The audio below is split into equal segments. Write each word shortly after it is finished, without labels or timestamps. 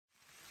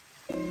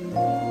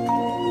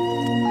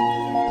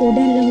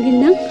කූඩැල්ලුන්ගෙන්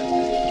නම්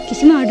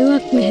කිසිම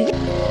අඩුවක් නැහැ.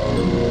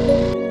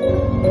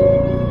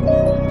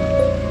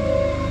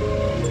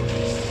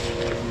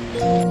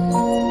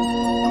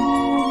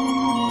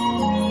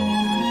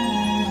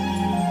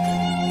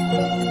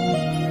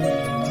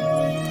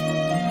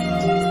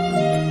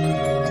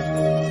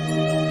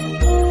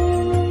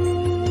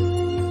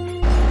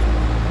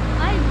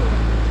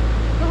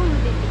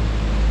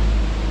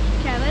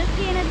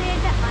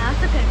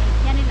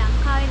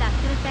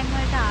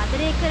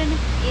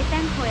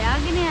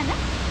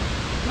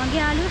 මගේ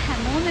යාළුවෝ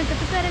හැමෝම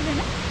එකතු කරගෙන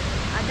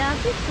අද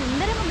අපි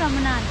සුන්දරම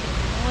ගමනාන්තය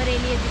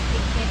වරඑළ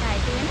දිස්ත්‍රික්කයට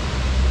අයිති වෙන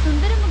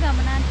සුන්දරම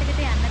ගමනාන්තයකට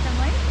යන්න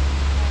තමයි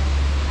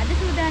අද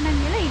සූදානම්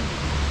වෙලා ඉන්නේ.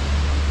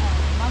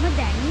 මම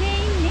දැන්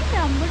ඉන්නේ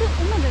රම්බුඩු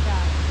උමග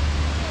ගාව.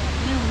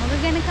 මේ උමග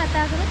ගැන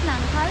කතා කරොත්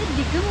ලංකාවේ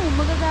දිගම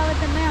උමග ගාව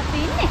තමයි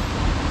අපි ඉන්නේ.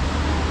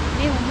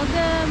 මේ උමග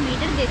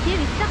මීටර්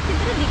 220ක්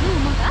විතර දිග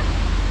උමගක්.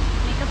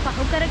 මේක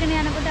පහු කරගෙන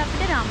යනකොට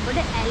අපිට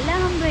රම්බුඩ ඇල්ල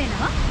හම්බ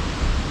වෙනවා.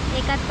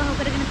 ඒකත් පහු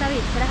කරගෙන තව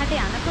ඉස්සරහට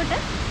යනකොට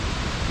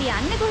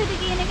යන්නේ කොහෙද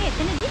කියන එක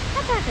එතනදී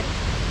කතා කරමු.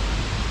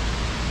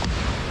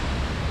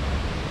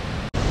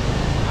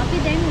 අපි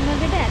දැන්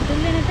උමගට ඇතුල්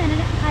වෙන තැන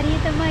හරිය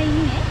තමයි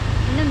ඉන්නේ.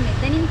 එන්න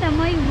මෙතනින්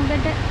තමයි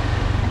උමගට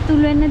ඇතුල්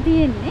වෙන්න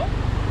තියෙන්නේ.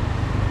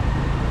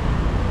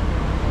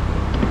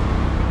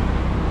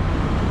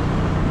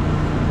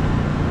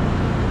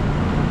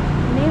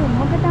 මේ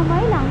උමග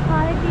තමයි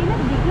ලංකාවේ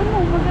තියෙන දිගම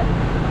උමග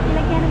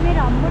කියලා කියන්නේ මේ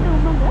රම්බුඩ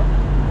උමග.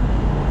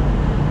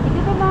 දිග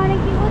ප්‍රමාණය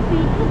කිව්වොත්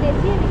මීටර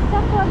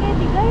 220ක් වගේ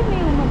දිගයි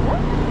මේ උමග.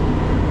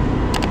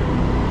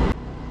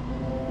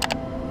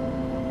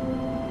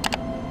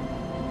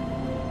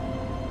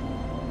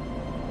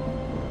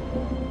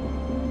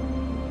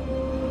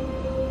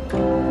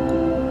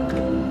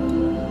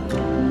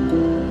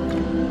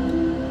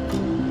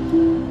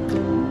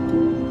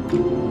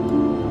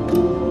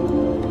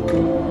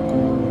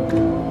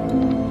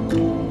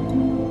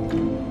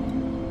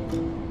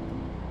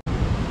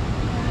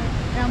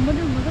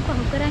 රම්බුඩු උමග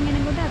පහු කරන්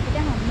යනකොට අපිට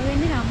හම්බ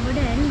වෙන්නේ රම්බුඩ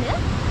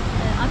ඇල්ල.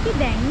 අපි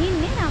දැන්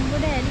ඉන්නේ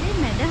රම්බුඩ ඇල්ලේ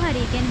මැද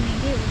හරිය. කියන්නේ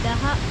මේකේ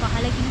උඩහ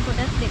පහළ කියන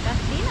කොටස් දෙකක්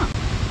තියෙනවා.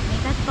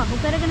 මේකත්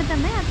පහු කරගෙන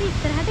තමයි අපි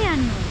ඉස්සරහට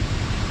යන්න ඕනේ.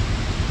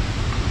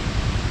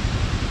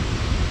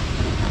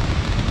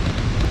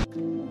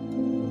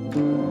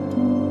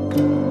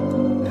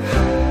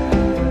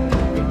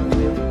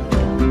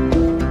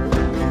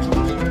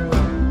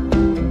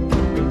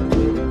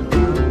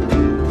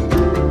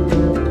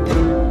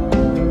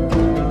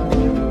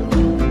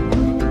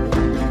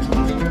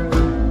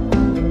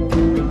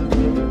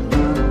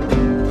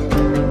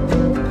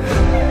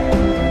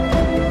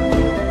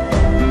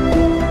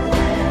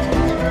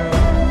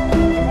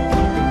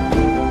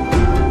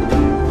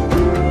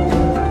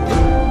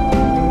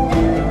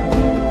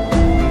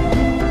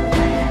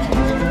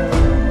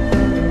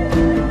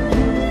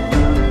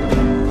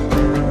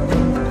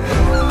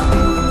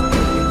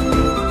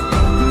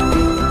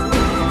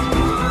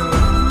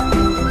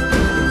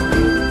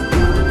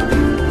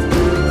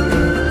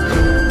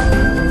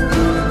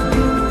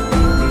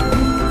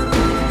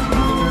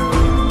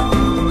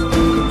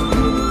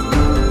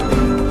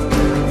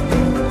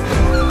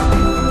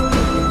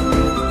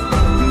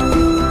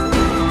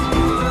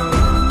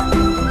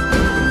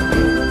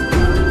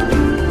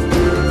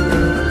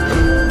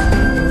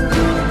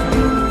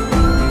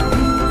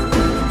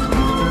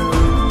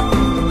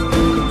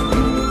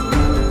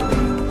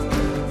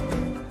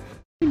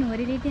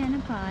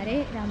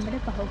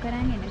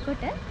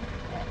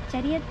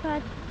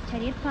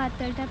 Chariot Path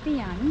වලට අපි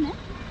යන්න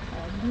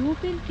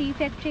බ්ලූෆිල්ඩ් ට්‍රී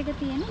ෆැක්ටරි එක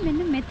තියෙන මෙන්න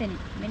මෙතන.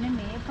 මෙන්න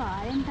මේ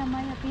පාරෙන්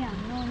තමයි අපි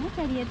යන්න ඕනේ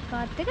Chariot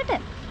Path එකට.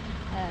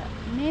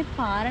 මේ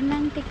පාර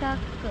නම් ටිකක්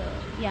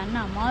යන්න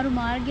අමාරු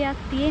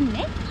මාර්ගයක්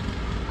තියෙන්නේ.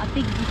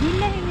 අපි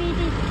ගිහිල්ලා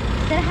හිමීට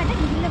ඉස්සරහට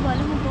ගිහිල්ලා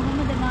බලමු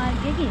කොහොමද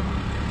මාර්ගය කියලා.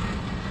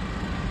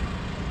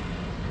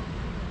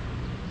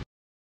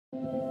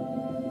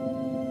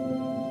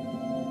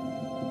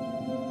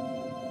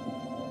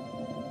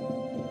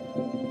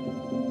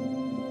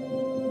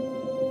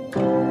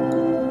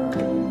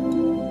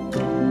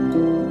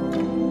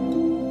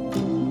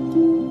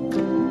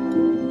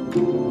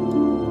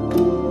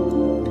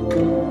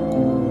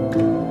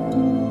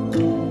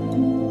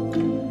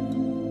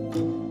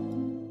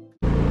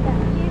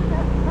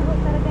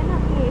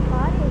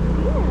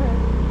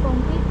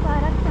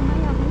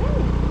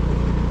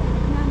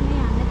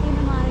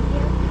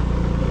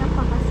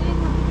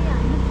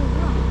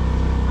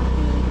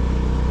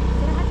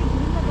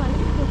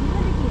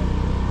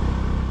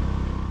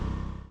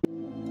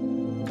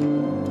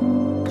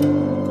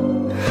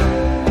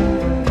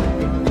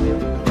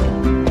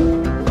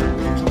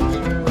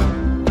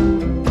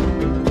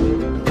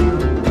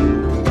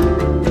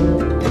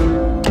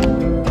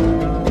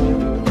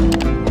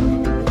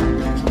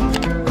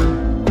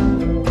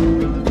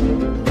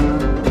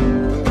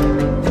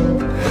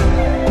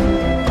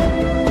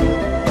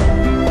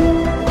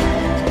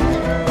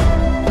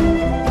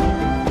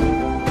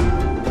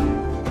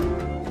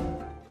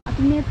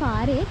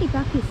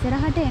 ටිකක්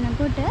ඉස්සරහට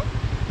එනකොට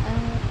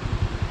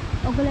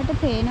ඔයගලට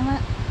පේනවා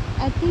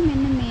ඇති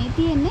මෙන්න මේ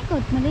තියෙන්නේ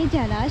කොත්මලේ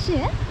ජලාශය.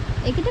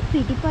 ඒකට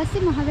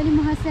පිටිපස්සේ මහවැලි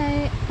මහසෑය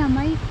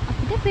තමයි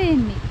අපිට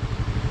පේන්නේ.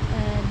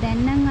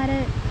 දැන් නම් අර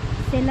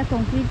ඉස්සෙල්ලා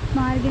කොන්ක්‍රීට්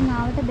මාර්ගෙන්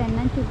ආවට දැන්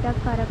නම්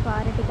චුට්ටක් අර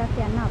පාර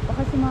ටිකක් යන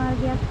අපහසු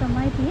මාර්ගයක්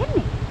තමයි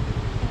තියෙන්නේ.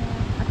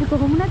 අපි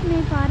කොහොමුණත්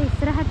මේ පාර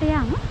ඉස්සරහට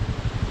යමු.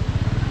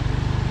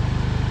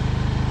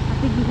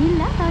 අපි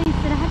ගිහිල්ලා තව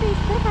ඉස්සරහට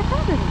ඉස්සර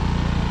කතා කරමු.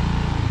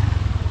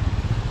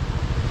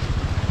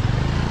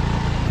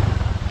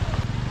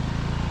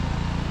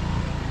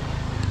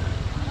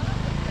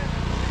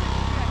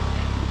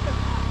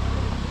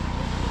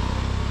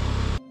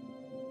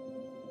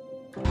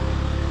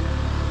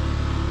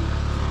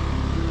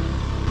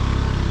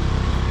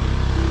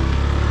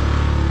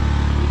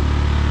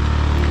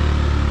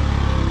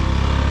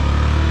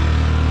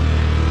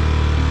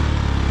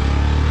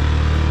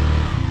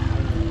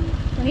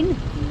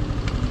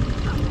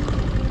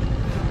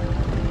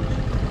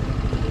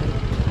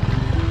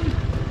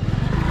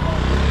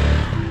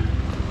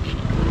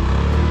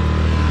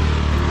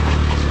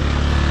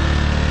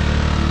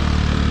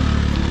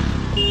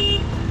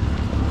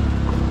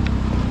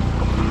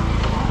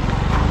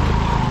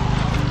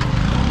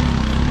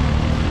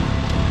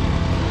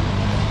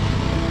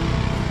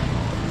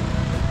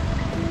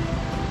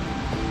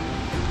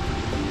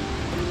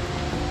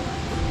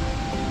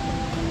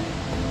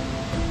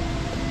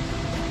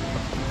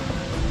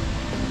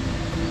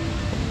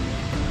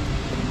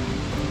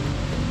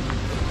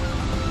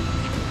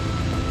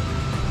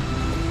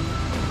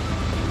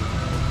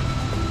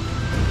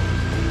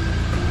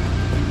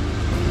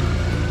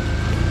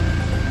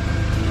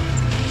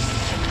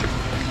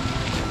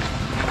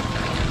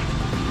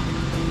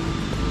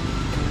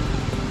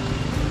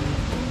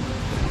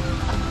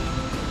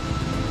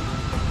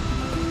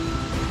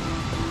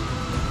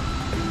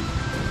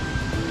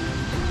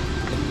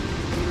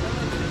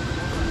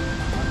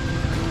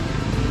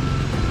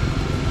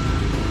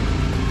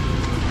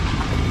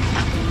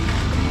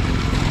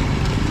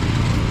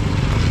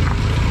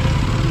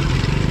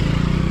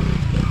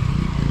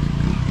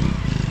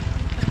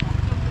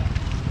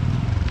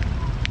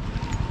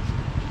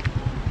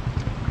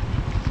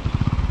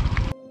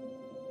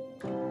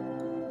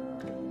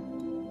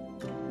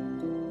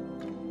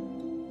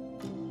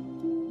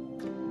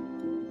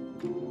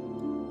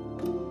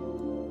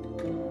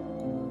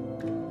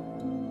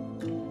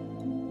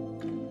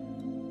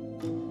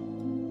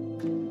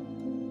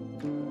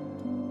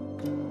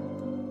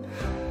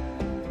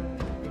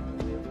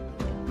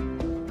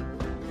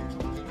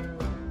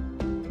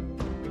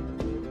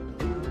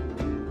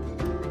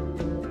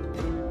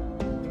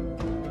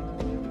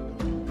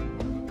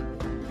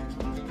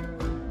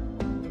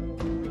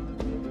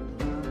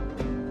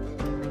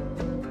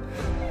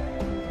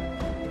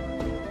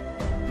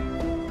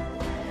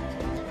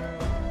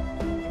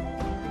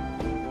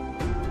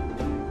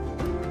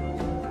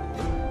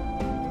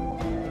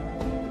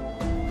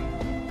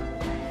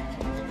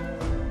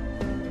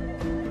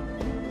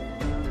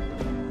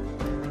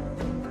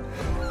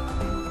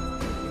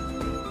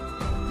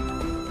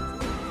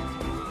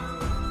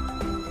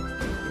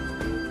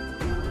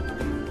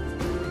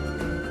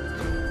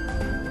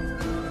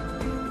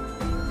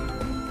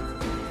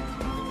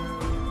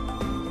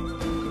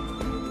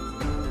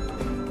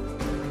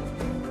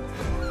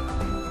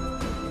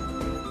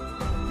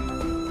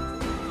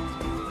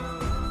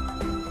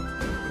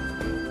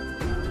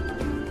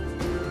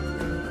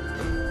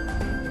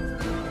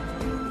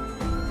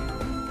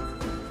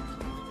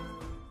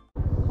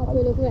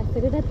 ලොකු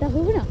වැස්සකටත් අහු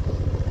වුණා.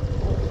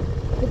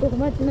 ඒ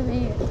කොහොමත් මේ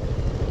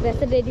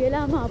වැස්ස රෙඩි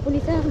වෙලාම ආපු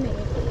නිසා මේ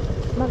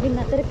මගින්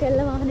අතර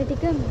කළා වාහන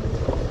ටික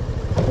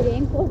මේ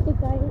රේන් කෝට්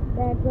එකයි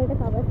බෑග් වලට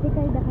කවර්ස්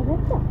එකයි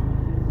දාගත්තා.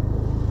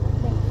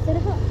 දැන්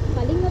ඉතරහ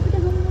කලින් අපිට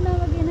හමු වුණා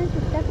වගේ නම්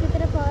චුට්ටක්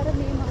විතර පාර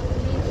මේ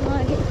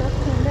මාර්ගෙ ටිකක්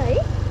හොඳයි.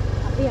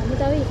 අපි යමු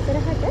තව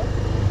ඉස්සරහට.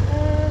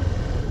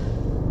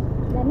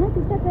 දැන් නම්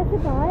චුට්ටක් වැස්ස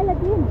පායලා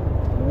තියෙනවා.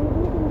 මේ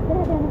විදිහට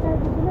ඉස්සරහට යනකල්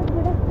තිබුණත්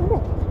ගොඩක් හොඳයි.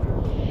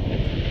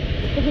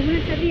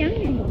 කොහොමද අපි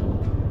යන්නේ?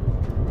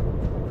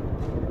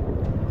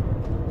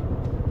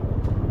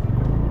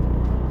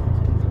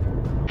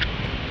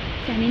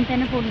 තනින්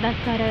තන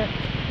පොඩ්ඩක් අර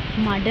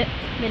මඩ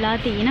වෙලා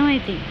තිනවා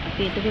ඉතින්.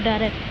 අපි එතකොට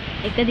අර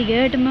එක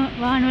දිගටම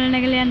වාහන වල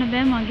නැගලා යන්න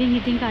බෑ. මගෙන්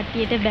ඉතින්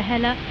කට්ටියට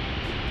බැහැලා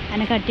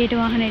අන කට්ටියට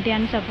වාහනේට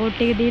යන්න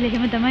සපෝට් එක දීලා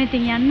එහෙම තමයි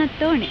ඉතින්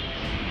යන්නත් ඕනේ.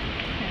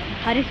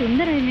 හරි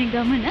සුන්දරයි මේ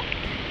ගමන.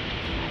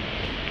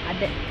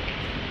 අද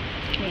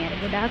මේ අර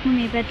ගොඩාක්ම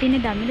මේ පැත්තේ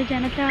ඉන්නේ දමිළ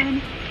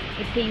ජනතාවනේ.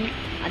 ඉතින්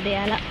අද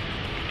යාලා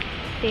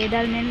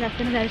තේදල් මෙන්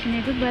ලස්සන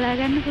දර්ශනයකුත් බලා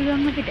ගන්න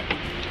පුළුවන් අපිට.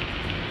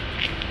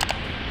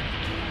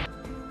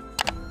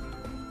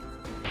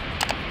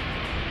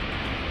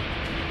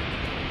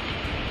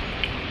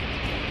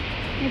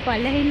 මේ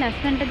පල්ලෙහින්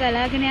ලස්සනට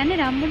ගලාගෙන යන්නේ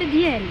රම්මුඩ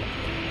දිය ඇල්ල.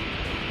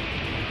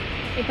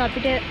 ඒක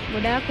අපිට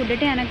ගොඩාක්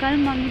උඩට යනකල්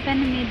මම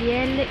හිතන්නේ මේ දිය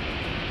ඇල්ලේ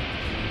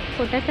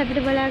කොටස්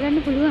අපිට බලා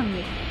ගන්න පුළුවන්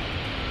වෙයි.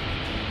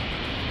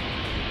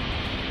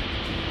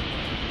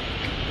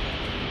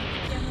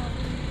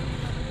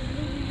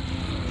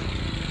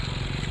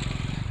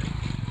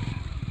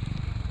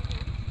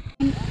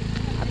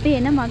 අපි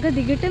එන මග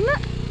දිගටම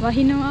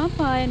වහිනවා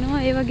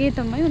පායනවා ඒ වගේ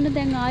තමයි. ඔන්න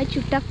දැන් ආයෙ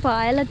චුට්ටක්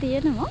පායලා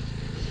තියෙනවා.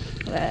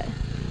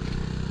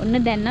 ඔන්න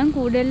දැන් නම්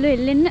කූඩෙල්ලෝ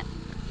එල්ලෙන්න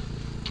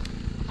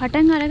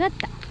පටන්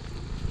අරගත්තා.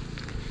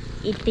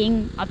 ඉතින්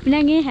අපි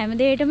නම් මේ හැම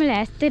දෙයකටම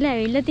ලෑස්තිලා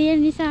ඇවිල්ලා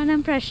තියෙන නිසා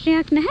නම්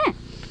ප්‍රශ්නයක් නැහැ.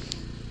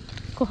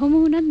 කොහොම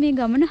වුණත් මේ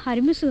ගමන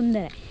හරිම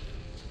සුන්දරයි.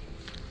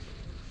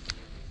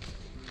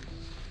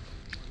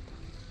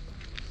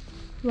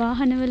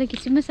 වාහනවල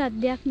කිසිම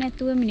සද්දයක්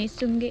නැතුව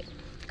මිනිස්සුන්ගේ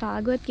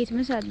කාගවත් කිසිම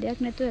සද්දයක්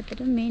නැතුව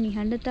ඇත්තටම මේ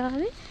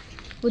නිහඬතාවයේ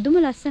බුදුම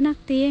ලස්සනක්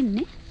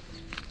තියෙන්නේ.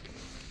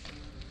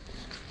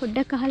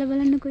 පොඩ්ඩක් අහලා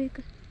බලන්නකෝ ඒක.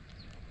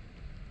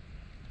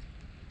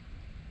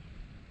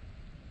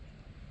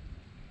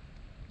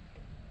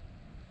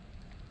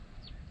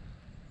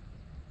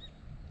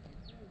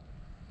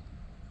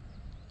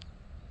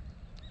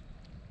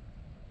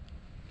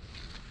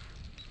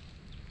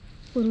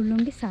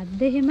 කුරුල්ලුන්ගේ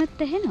සද්ද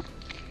එහෙමත් ඇහෙනවා.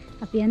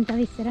 අපි යන්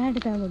තව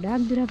ඉස්සරහට තව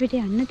ගොඩාක් දුර අපිට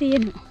යන්න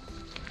තියෙනවා.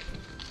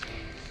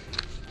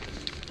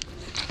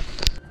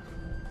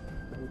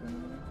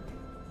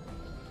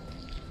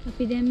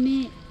 අපි දැන්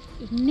මේ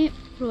ඉන්නේ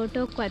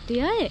ප්‍රෝටෝක්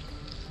වතුයායේ.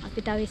 අපි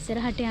තව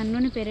ඉස්සරහට යන්න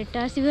ඕනේ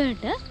පෙරට්ටාසි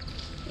වලට.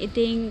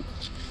 ඉතින්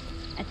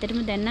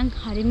ඇත්තටම දැන් නම්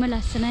හරිම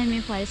ලස්සනයි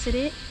මේ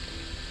පරිසරයේ.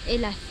 ඒ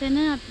ලස්සන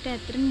අපිට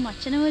ඇත්තටම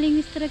වචන වලින්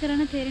විස්තර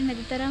කරන්න තේරෙන්නේ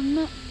නැති තරම්ම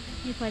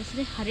මේ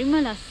පරිසරය හරිම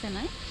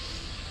ලස්සනයි.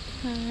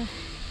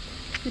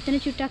 මෙතන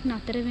චුට්ටක්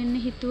නතර වෙන්න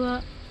හිතුවා.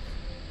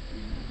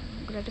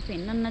 ඔයගලට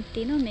පෙන්වන්නත්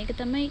තියෙනවා. මේක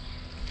තමයි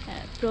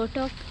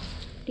ප්‍රෝටෝක්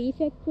ටී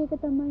ෆැක්ටරි එක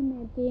තමයි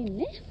මේ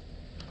තියෙන්නේ.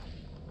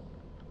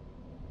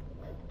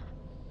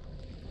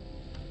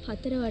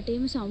 හතර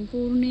වටේම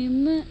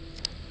සම්පූර්ණයෙන්ම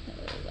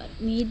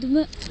මීදුම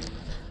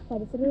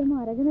පරිසරයම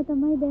අරගෙන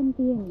තමයි දැන්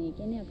තියෙන්නේ. ඒ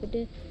කියන්නේ අපිට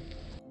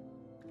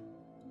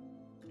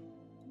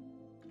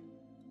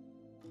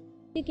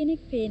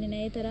කෙනෙක් පේන්නේ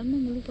නැහැ. ඒ තරම්ම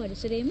මුළු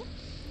පරිසරයම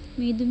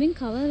මීදුමින්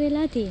කවර්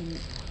වෙලා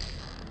තියෙන්නේ.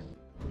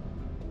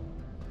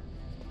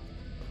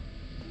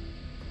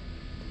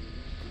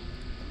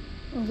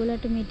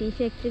 ඔයගොල්ලන්ට මේ ටී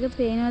ෆැක්ටරි එක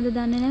පේනවද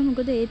දන්නේ නැහැ.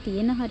 මොකද ඒ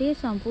තියෙන හරිය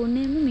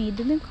සම්පූර්ණයෙන්ම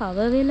මීදුමින්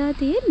කවර් වෙලා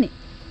තියෙන්නේ.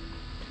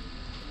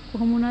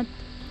 කොහොම වුණත්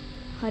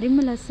හරිම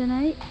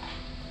ලස්සනයි.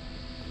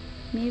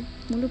 මේ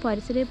මුළු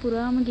පරිසරය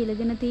පුරාම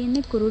ගිලගෙන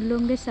තියෙන්නේ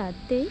කුරුල්ලොන්ගේ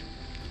සද්දේ,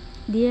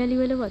 දියැලි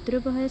වල වතුර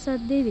පහය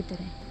සද්දේ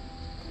විතරයි.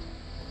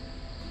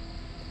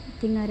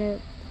 ඉතින් අර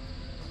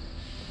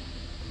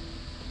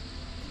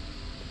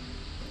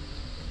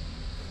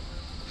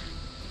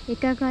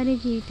ඒකාකාරී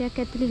ජීවිතයක්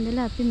ඇතුළේ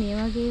ඉඳලා අපි මේ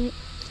වගේ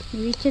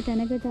නිවිච්ච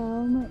තැනකට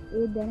ආවම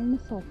ඒ දැනෙන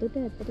සතුට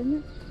ඇත්තටම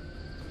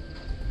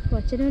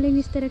වචන වලින්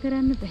විස්තර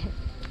කරන්න බෑ.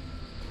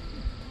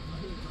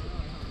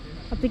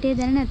 අපිට ඒ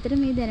දැනෙන ඇත්තට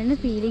මේ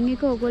දැනෙන ෆීලිං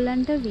එක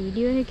ඕගොල්ලන්ට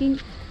වීඩියෝ එකකින්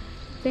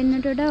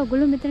පෙන්වන්නට වඩා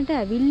ඕගොල්ලෝ මෙතනට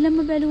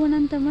ඇවිල්ලාම බැලුවා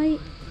නම් තමයි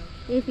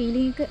ඒ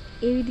ෆීලිං එක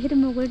ඒ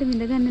විදිහටම ඕගොල්ලන්ට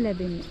විඳ ගන්න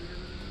ලැබෙන්නේ.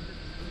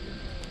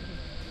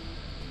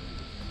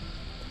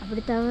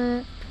 අපිට තව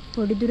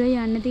පොඩි දුර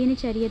යන්න තියෙන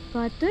Chariot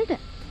Path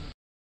වලට.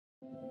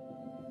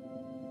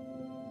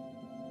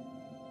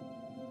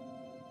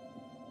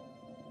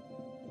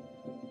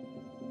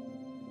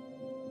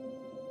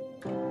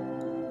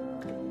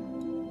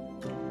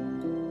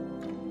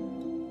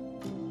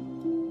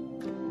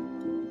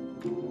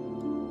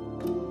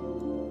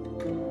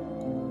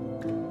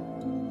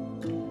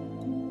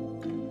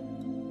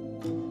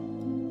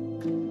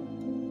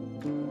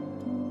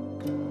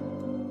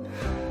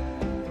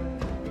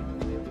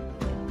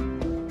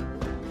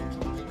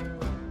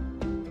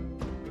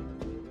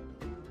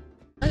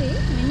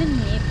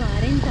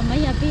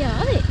 තමයි අපි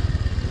ආවේ.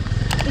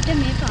 අපිට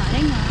මේ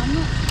පාරෙන් ආම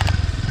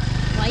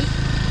වයි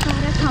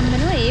පාරක් හම්බ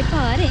වෙනවා. ඒ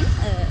පාරෙන්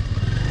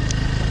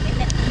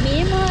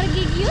මේ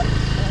මාර්ගේ ගියොත්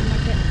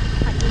මට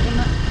හරියටම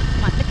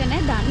මතක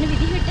නැහැ. දන්න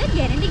විදිහට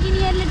ගැරන්ටි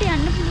ගිනියල්ලට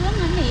යන්න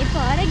පුළුවන්. අන්න ඒ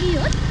පාර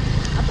ගියොත්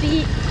අපි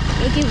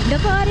ඒකේ උඩ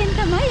පාරෙන්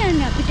තමයි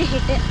යන්නේ. අපිට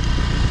හෙට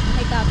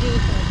ඒක අපි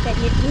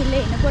පැලියට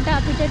ගිහලා එනකොට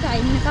අපිට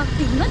ටයිම් එකක්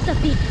තිබුණොත්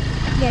අපි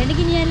ගැරන්ටි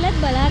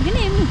ගිනියල්ලත්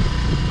බලාගෙන එමු.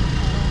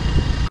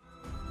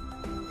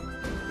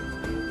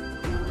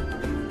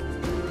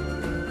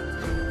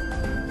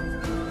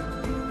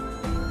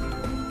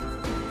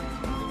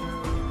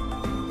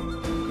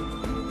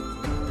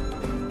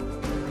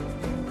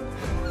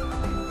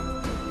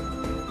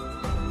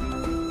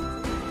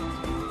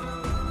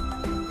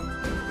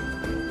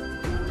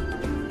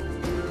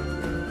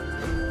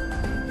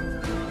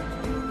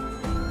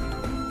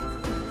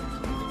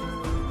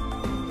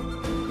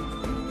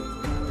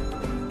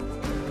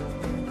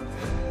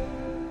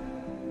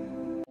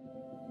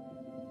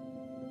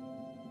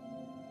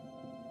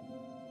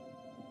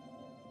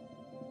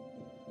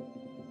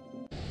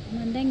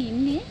 මම දැන්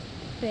ඉන්නේ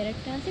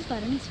පෙරට්ටාසේ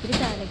පරණ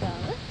ස්පිරිතාලේ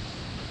ගාව.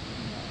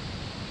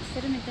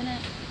 ඉස්සර මෙතන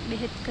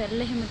බෙහෙත්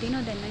කරලා එහෙම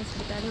තියෙනවා. දැන් නම්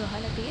ස්පිරිතාලේ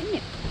වහලා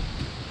තියෙන්නේ.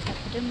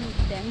 අපිට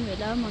දැන්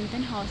වෙලාව මම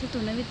දැන් හවස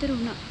 3 විතර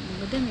වුණා.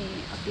 මොකද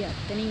මේ අපි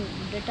අතනින්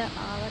උඩට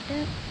ආවට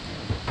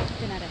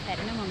එතන අර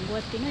හැරෙන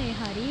මංගුවක් තියෙනවා. ඒ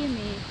හරිය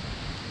මේ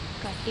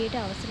කට්ටියට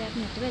අවසරයක්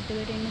නැතුව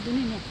ඇතුළට එන්න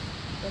දුන්නේ නැහැ.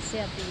 ඊට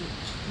පස්සේ අපි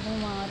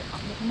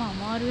බොහොම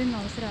අමාරුවෙන්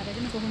අවසර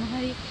අරගෙන කොහොම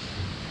හරි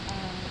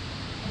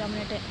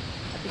ගමනට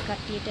අපි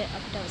කට්ටියට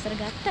අපිට අවසර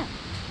ගත්තා.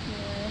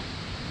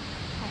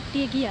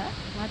 කට්ටිය ගියා.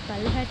 මාත්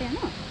පල්ලෙහාට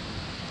යනවා.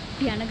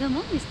 අපි යන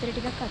ගමන් විස්තර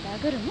ටිකක් කතා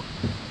කරමු.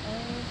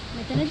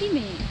 මෙතනදී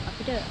මේ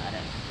අපිට අර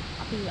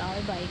අපි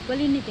ආවේ බයික්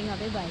වලින්. ඉතින්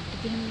අපේ බයික්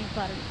එක එහෙම මේ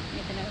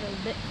මෙතන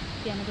උඩ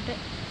යනකොට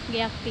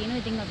ගයක් තියෙනවා.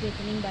 ඉතින් අපි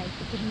එතනින් බයික්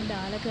එක එහෙම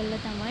දාලා කරලා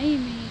තමයි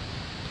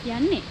මේ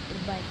යන්නේ.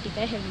 බයික්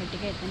ටිකයි හෙල්මට්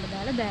එක එතන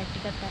දාලා බෑග්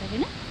ටිකක්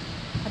අරගෙන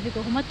අපි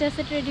කොහොමත්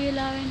ඇස්සට රෙඩි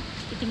වෙලා වෙන්නේ.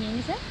 ඉතින් ඒ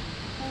නිසා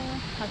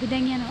අපි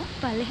දැන් යනවා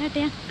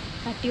පල්ලෙහාට යන්න.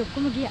 කට්ටිය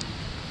ඔක්කොම ගියා.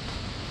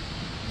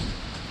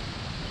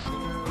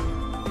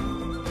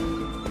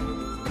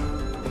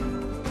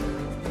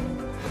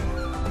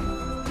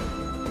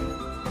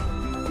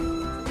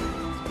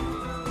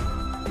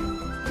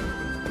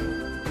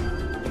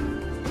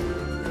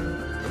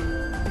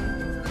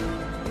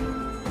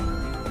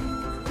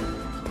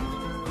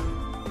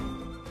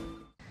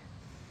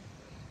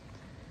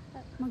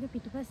 මගේ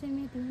පිටිපස්සේ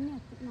මේ තියෙන්නේ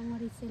මම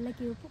අර ඉස්සෙල්ලා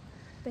කියපු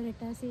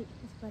පෙරටාසි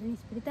ස්පර්ණ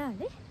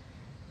ස්පිරිතාලේ.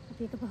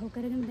 අපි ඒක පහු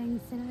කරගෙන දැන්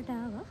ඉස්සරහට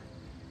ආවා.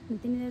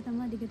 මෙතන ඉඳලා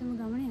තමයි දිගටම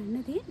ගමන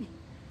යන්න තියෙන්නේ.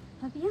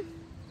 අපි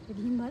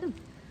ගිහින් බලමු.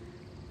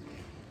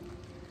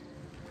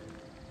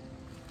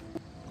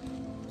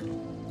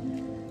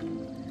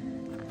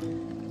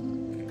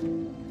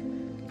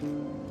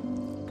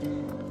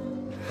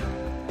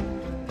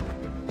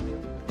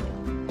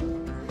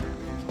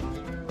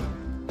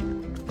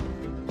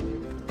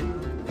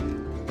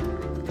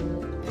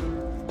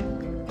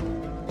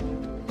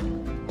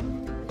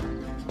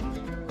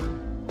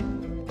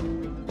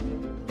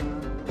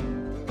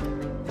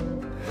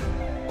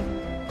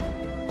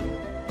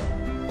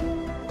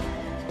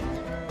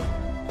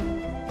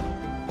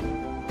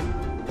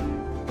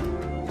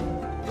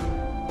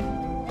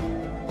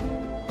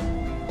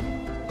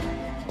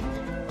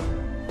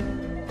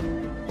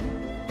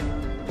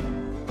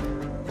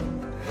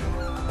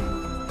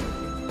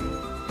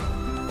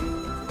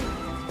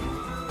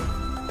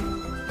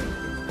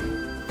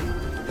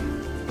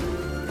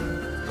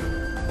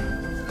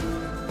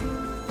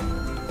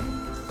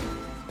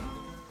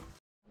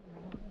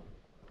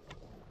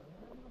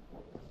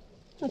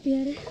 අපි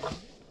අර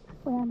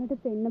ඔයාලට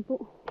පෙන්නපු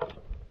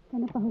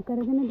තැන පහු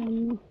කරගෙන දැන්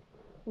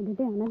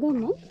උඩට යන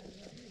ගමන්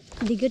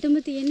දිගටම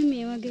තියෙන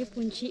මේ වගේ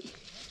පුංචි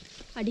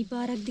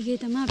අඩිපාරක් දිගේ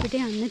තමයි අපිට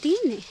යන්න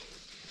තියෙන්නේ.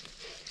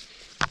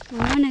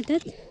 මොනවා නැතත්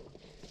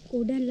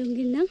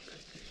කුඩැල්ලුන්ගෙන් නම්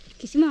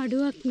කිසිම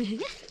අඩුවක්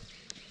නැහැ.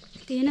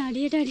 තියෙන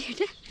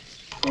අඩියට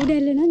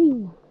කුඩැල්ලන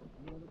ඉන්නවා.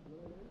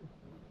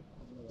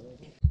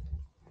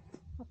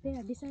 අපේ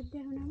අඩි සද්ද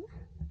ඇහුනම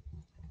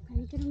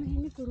කනිකරම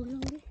හෙන්නේ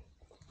කුරුල්ලුන්ගේ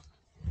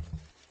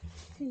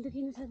සින්දු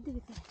කියන සද්ද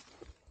විතරයි.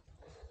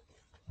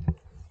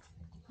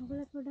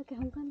 ඔයගොල්ලෝ පොඩ්ඩක්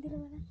අහුම්කන්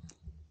දීලා බලන්න.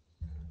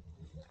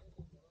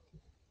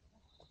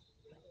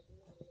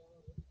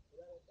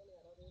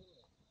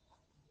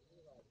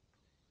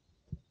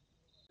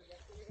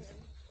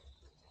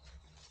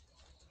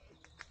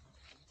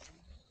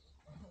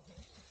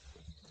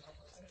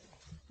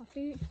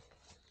 අපි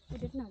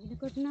උඩට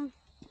නගිනකොට නම්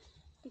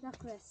ටිකක්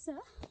වැස්ස.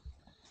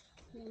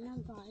 දැන් නම්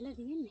පායලා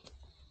තියෙන්නේ.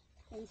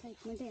 ඒ නිසා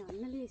ඉක්මනට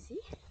යන්න ලේසි.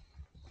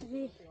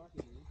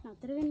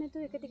 නතර වෙන්නේ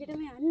නැතුව එක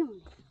දිගටම යන්න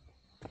ඕනේ.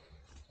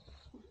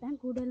 දැන්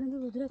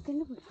කුඩැල්ලුන්ගේ වතුරක්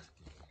වෙන්න පුළුවන්.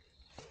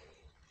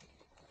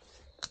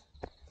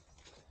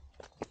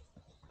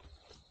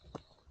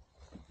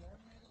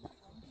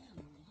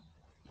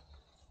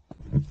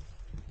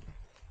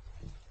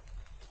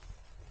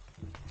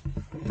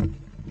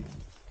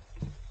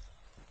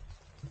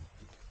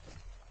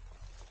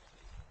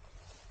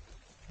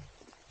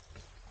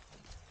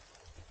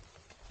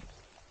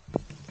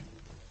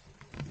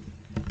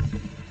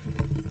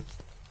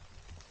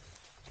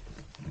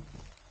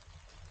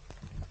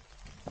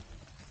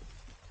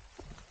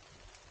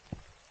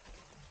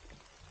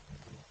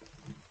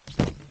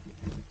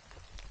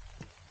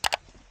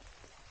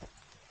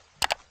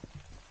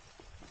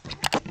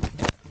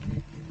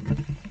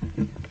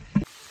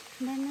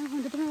 දැන් නම්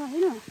හොඳටම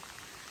වහිනවා.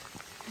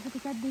 අපි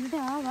ටිකක් දිගට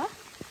ආවා.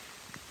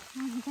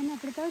 මම හිතන්නේ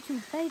අපිට තව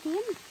චුට්ටයි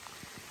තියෙන්නේ.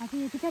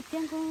 අපි ඒ ටිකක්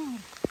යන්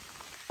කොහොමද?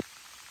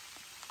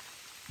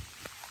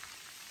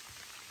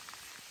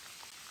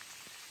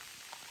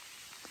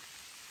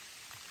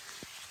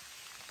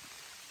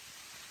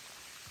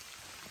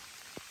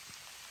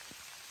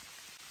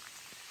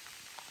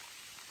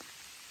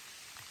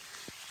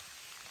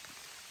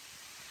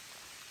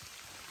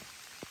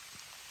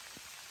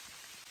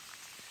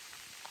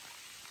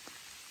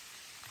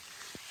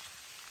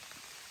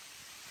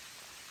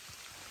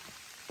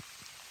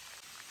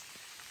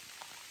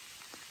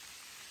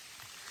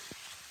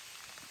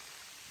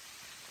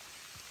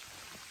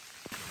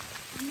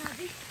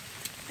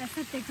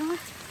 ඇසත් එකම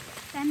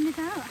තැන්නට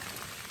ආවා.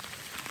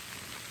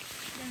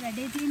 දැන්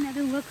වැඩේ තියෙන අද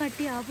උග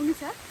කට්ටිය ආපු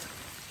නිසා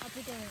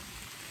අපිට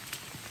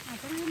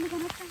අතර වෙන්න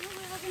කමක්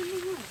නැහැ වගේ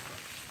ඉන්නවා.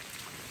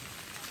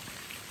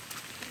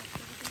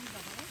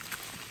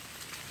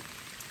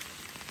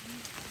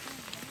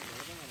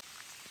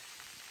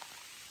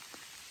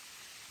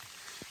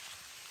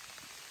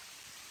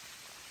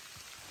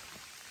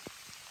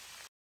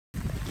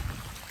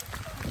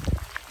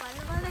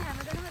 බලවල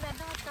හැමදේම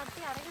දැන්නවත්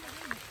කට්ටිය අරගෙන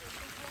ඉන්නේ.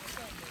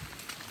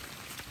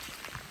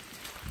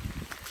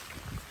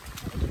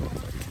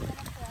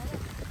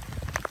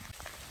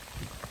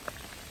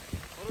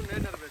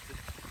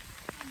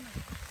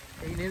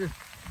 නේද?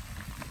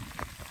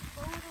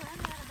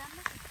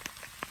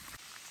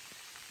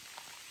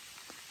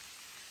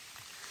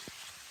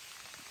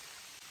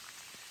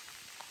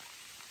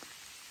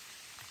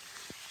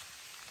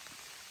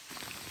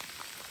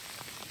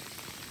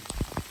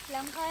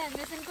 ලංකාවේ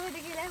ඇමේසන් කොහෙද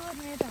කියලා හොත්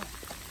මේ තමයි.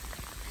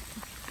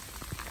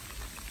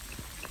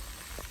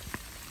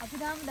 අපි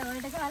තාම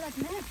දවල්ට කාලත්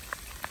නැහැ.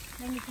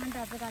 දැන් ඉක්මනට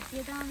අපේ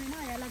කට්ටිය තාම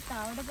එනවා. එයාලත්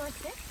ආවට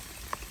පස්සේ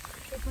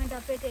ඉක්මනට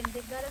අපේ ටෙන්ට්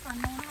එක දාලා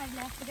කන්න ඕන හරි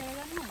ලෑස්ති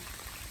කරගන්නවා.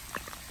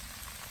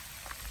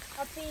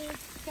 අපි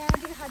කෑම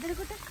ටික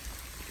හදනකොට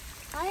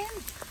ආයෙත්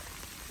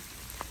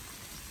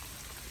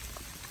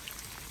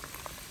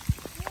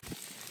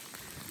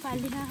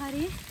පල්ලිහා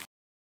හරියේ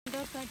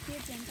ඩොක් කට්ටිය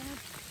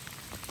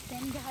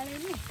දැන් ගහලා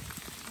ඉන්නේ.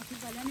 අපි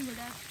බලන්නේ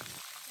ගොඩාක්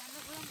යන්න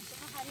පුළුවන්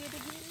මොකක් හරියට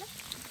ගිහිල්ලා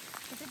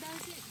එක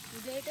දවසේ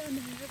උදේට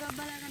මිනිස්සුක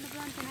බලා ගන්න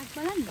පුළුවන් තැනක්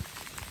බලන්න.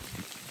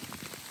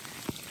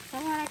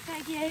 සමහරක්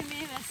අය කියයි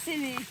මේ වැස්සේ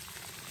මේ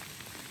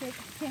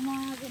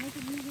තෙමාගෙන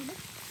තිබුණේ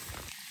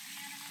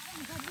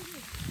මොකක්ද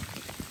මේ?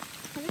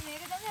 අපි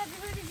මේක තමයි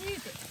අපේ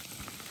ජීවිතේ.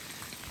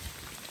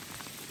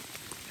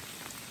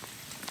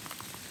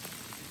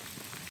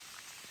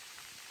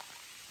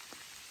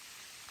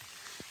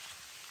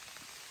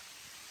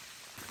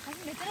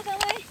 අපි මෙතන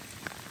තමයි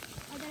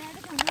අදලාට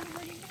සමුද්‍ර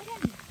වලින්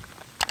ගන්නේ.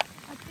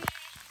 අපි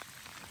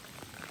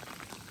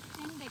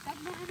දැන් දෙකක්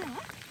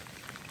ගහනවා.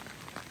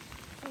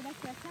 පොඩක්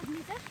වැස්සක්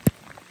නිසා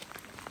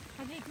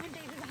අපි ඉක්මනට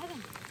ඒක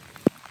ගහගන්න.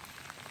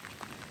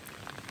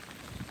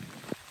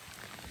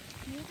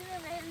 මේක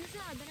වෙන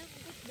නිසා අද නම්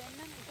මොකද දැන්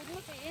නම් මොකදම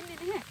පේන්නේ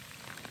නැහැ.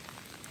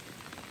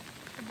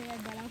 අපි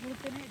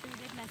බලාපොරොත්තු වෙන එක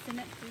විදිහට ලස්සන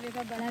view එකක්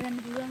බලා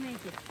ගන්න පුළුවන්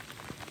මේකේ.